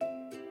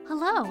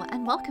Hello,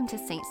 and welcome to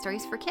Saint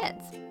Stories for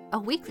Kids, a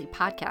weekly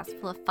podcast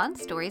full of fun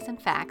stories and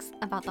facts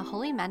about the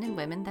holy men and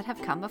women that have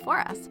come before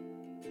us.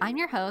 I'm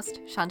your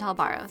host, Chantal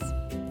Barros.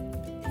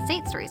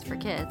 Saint Stories for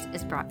Kids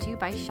is brought to you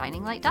by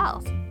Shining Light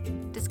Dolls.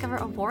 Discover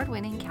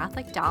award-winning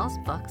Catholic dolls,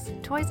 books,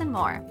 toys, and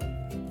more,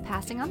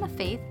 passing on the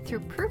faith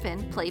through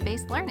proven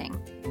play-based learning.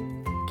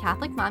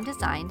 Catholic mom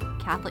designed,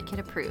 Catholic kid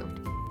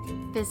approved.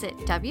 Visit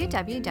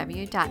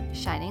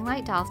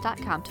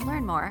www.shininglightdolls.com to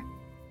learn more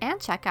and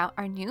check out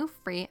our new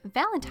free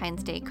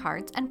Valentine's Day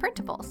cards and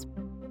printables.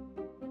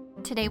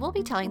 Today we'll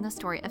be telling the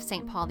story of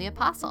St. Paul the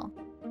Apostle,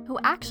 who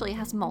actually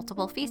has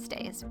multiple feast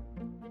days.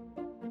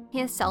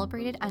 He is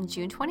celebrated on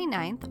June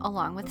 29th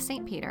along with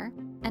St. Peter,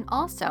 and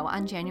also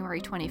on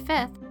January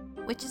 25th,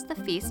 which is the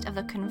feast of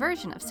the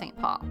conversion of St.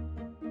 Paul.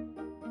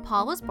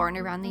 Paul was born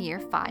around the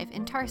year 5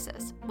 in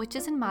Tarsus, which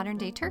is in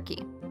modern-day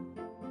Turkey.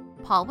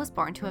 Paul was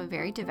born to a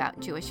very devout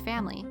Jewish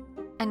family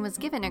and was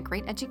given a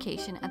great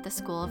education at the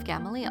school of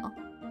Gamaliel.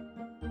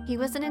 He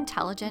was an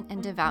intelligent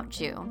and devout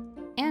Jew,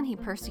 and he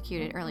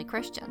persecuted early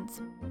Christians.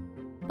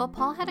 But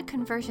Paul had a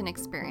conversion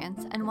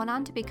experience and went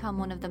on to become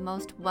one of the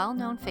most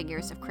well-known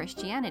figures of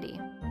Christianity.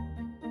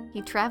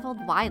 He traveled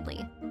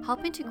widely,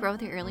 helping to grow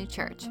the early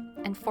church,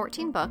 and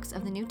 14 books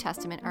of the New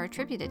Testament are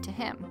attributed to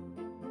him.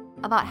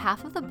 About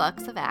half of the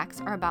books of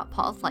Acts are about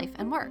Paul's life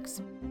and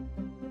works.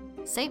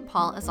 St.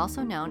 Paul is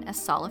also known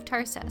as Saul of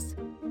Tarsus.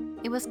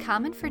 It was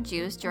common for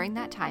Jews during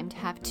that time to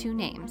have two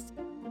names,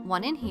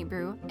 one in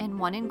Hebrew and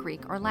one in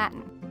Greek or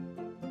Latin.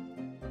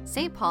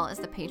 St. Paul is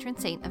the patron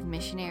saint of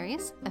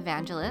missionaries,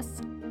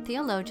 evangelists,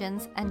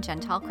 theologians, and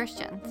Gentile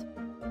Christians.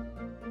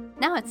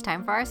 Now it's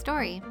time for our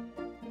story.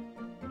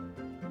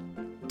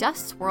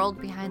 Dust swirled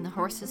behind the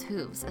horses'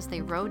 hooves as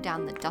they rode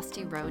down the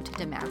dusty road to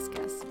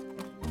Damascus.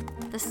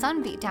 The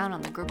sun beat down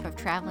on the group of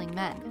traveling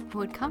men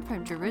who had come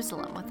from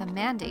Jerusalem with a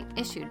mandate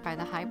issued by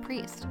the high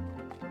priest.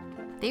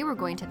 They were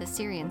going to the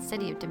Syrian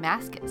city of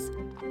Damascus,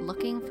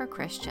 looking for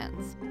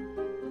Christians.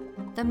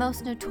 The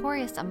most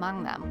notorious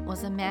among them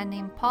was a man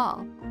named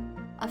Paul,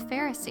 a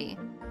Pharisee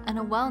and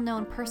a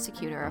well-known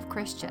persecutor of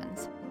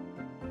Christians.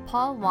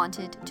 Paul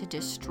wanted to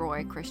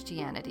destroy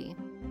Christianity.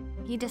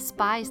 He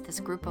despised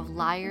this group of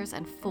liars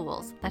and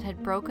fools that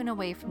had broken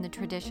away from the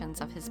traditions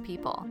of his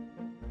people.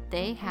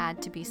 They had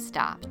to be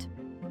stopped.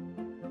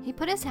 He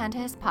put his hand to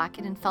his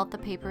pocket and felt the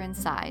paper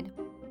inside.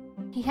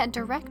 He had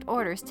direct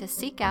orders to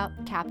seek out,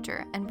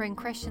 capture, and bring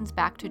Christians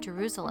back to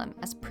Jerusalem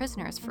as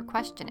prisoners for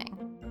questioning.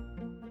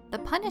 The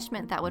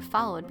punishment that would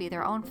follow would be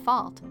their own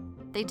fault.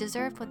 They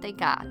deserved what they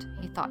got,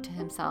 he thought to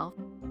himself.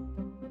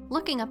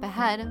 Looking up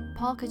ahead,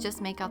 Paul could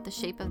just make out the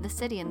shape of the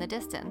city in the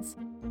distance.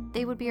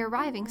 They would be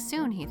arriving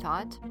soon, he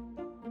thought.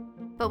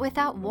 But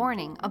without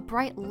warning, a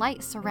bright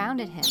light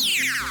surrounded him.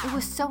 It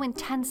was so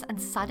intense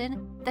and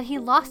sudden that he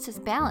lost his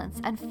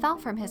balance and fell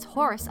from his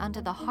horse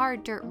onto the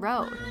hard dirt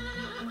road.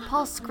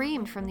 Paul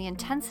screamed from the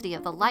intensity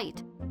of the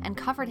light and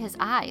covered his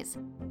eyes,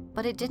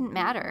 but it didn't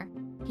matter.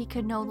 He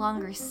could no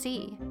longer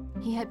see.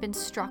 He had been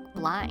struck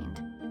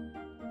blind.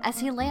 As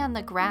he lay on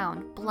the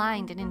ground,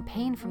 blind and in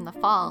pain from the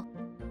fall,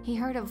 he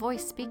heard a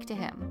voice speak to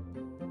him.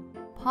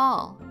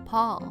 "Paul,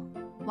 Paul,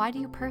 why do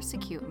you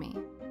persecute me?"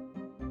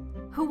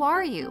 "Who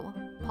are you?"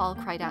 Paul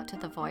cried out to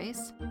the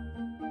voice.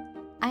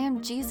 "I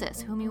am Jesus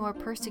whom you are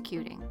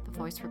persecuting," the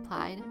voice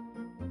replied.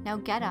 "Now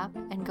get up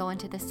and go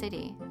into the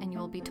city, and you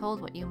will be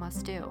told what you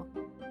must do."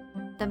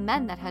 The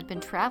men that had been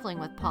traveling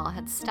with Paul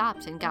had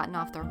stopped and gotten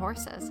off their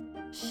horses,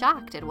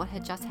 shocked at what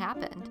had just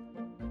happened.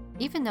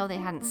 Even though they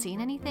hadn't seen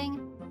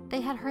anything,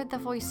 they had heard the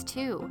voice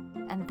too,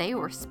 and they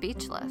were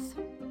speechless.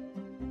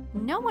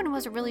 No one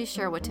was really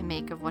sure what to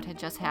make of what had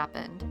just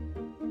happened.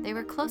 They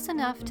were close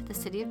enough to the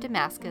city of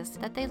Damascus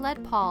that they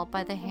led Paul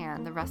by the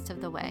hand the rest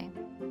of the way.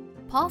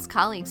 Paul's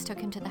colleagues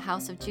took him to the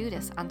house of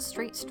Judas on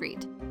Straight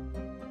Street.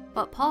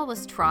 But Paul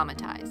was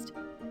traumatized.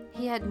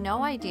 He had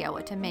no idea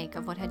what to make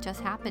of what had just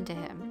happened to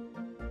him.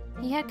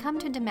 He had come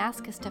to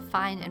Damascus to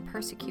find and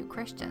persecute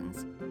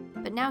Christians,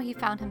 but now he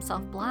found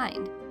himself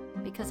blind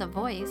because a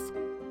voice,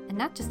 and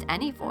not just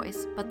any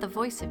voice, but the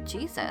voice of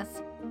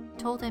Jesus,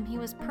 told him he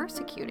was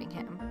persecuting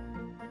him.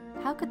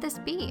 How could this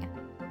be?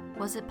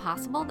 Was it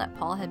possible that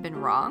Paul had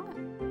been wrong?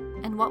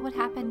 And what would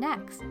happen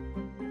next?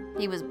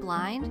 He was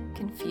blind,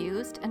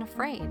 confused, and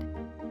afraid.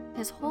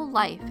 His whole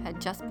life had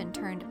just been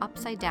turned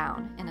upside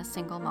down in a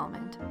single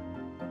moment.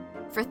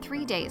 For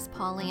 3 days,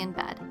 Paul lay in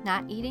bed,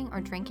 not eating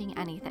or drinking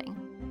anything.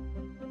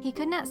 He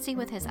could not see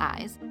with his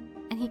eyes,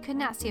 and he could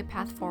not see a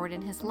path forward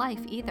in his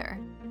life either.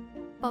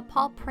 But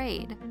Paul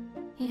prayed.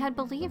 He had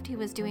believed he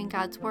was doing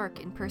God's work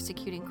in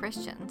persecuting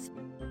Christians,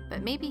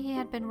 but maybe he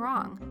had been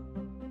wrong.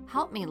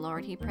 "Help me,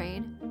 Lord," he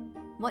prayed.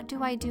 "What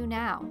do I do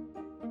now?"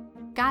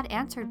 God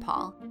answered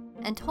Paul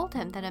and told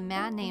him that a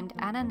man named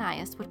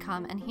Ananias would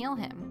come and heal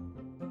him.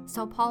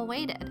 So Paul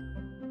waited.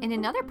 In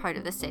another part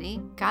of the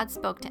city, God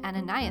spoke to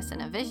Ananias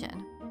in a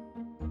vision.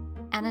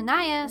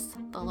 "Ananias,"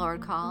 the Lord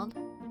called.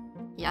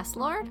 "Yes,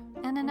 Lord,"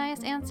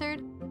 Ananias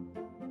answered.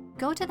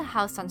 "Go to the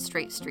house on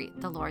Straight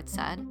Street," the Lord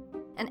said,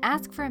 "and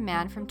ask for a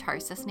man from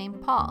Tarsus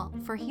named Paul,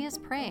 for he is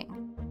praying."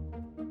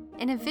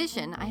 In a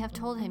vision, I have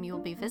told him you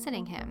will be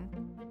visiting him.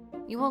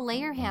 You will lay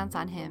your hands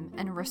on him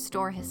and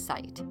restore his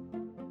sight."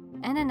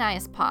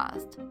 Ananias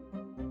paused.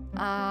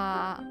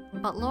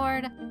 But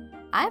Lord,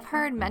 I've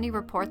heard many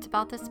reports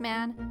about this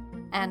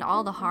man and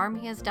all the harm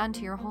he has done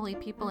to your holy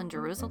people in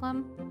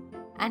Jerusalem,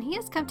 and he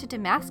has come to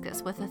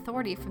Damascus with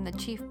authority from the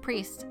chief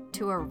priests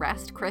to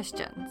arrest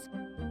Christians."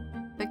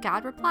 But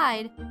God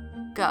replied,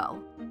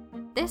 "Go.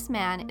 This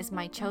man is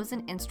my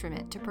chosen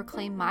instrument to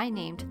proclaim my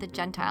name to the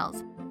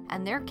Gentiles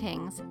and their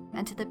kings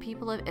and to the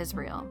people of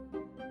Israel.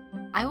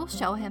 I will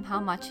show him how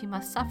much he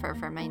must suffer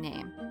for my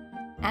name."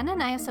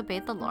 Ananias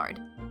obeyed the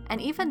Lord,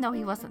 and even though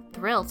he wasn't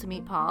thrilled to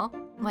meet Paul,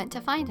 went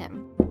to find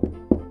him.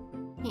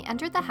 He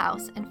entered the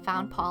house and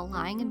found Paul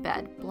lying in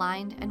bed,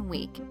 blind and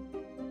weak.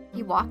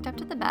 He walked up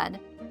to the bed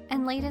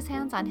and laid his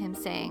hands on him,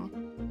 saying,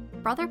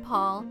 "Brother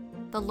Paul,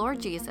 the Lord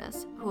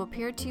Jesus, who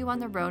appeared to you on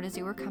the road as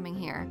you were coming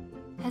here,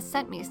 has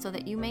sent me so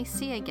that you may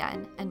see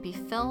again and be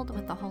filled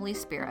with the Holy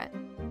Spirit."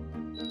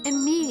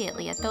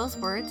 Immediately at those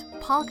words,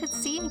 Paul could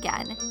see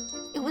again.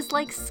 It was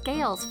like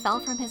scales fell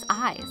from his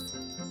eyes.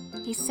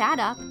 He sat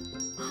up,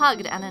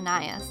 hugged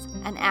Ananias,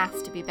 and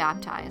asked to be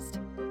baptized.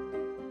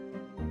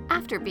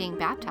 After being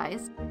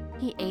baptized,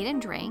 he ate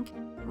and drank,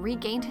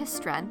 regained his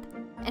strength,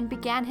 and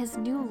began his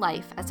new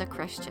life as a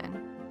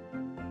Christian.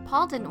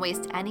 Paul didn't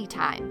waste any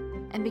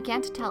time and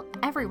began to tell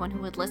everyone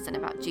who would listen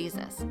about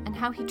Jesus and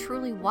how he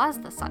truly was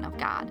the Son of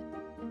God.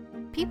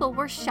 People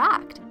were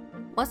shocked.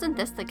 Wasn't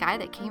this the guy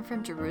that came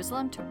from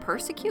Jerusalem to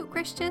persecute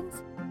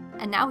Christians?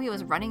 And now he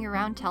was running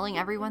around telling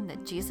everyone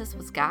that Jesus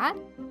was God?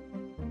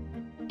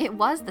 It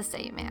was the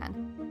same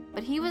man,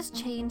 but he was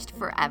changed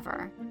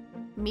forever.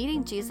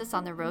 Meeting Jesus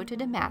on the road to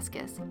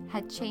Damascus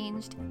had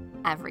changed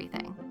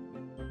everything.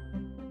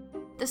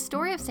 The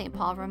story of St.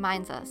 Paul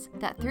reminds us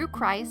that through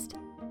Christ,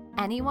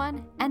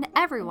 anyone and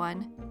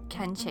everyone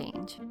can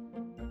change.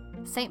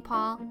 St.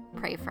 Paul,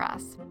 pray for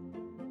us.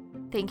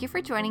 Thank you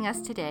for joining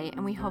us today,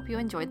 and we hope you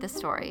enjoyed the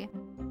story.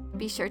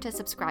 Be sure to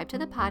subscribe to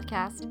the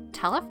podcast,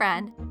 tell a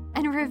friend,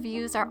 and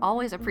reviews are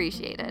always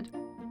appreciated.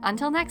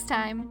 Until next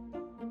time.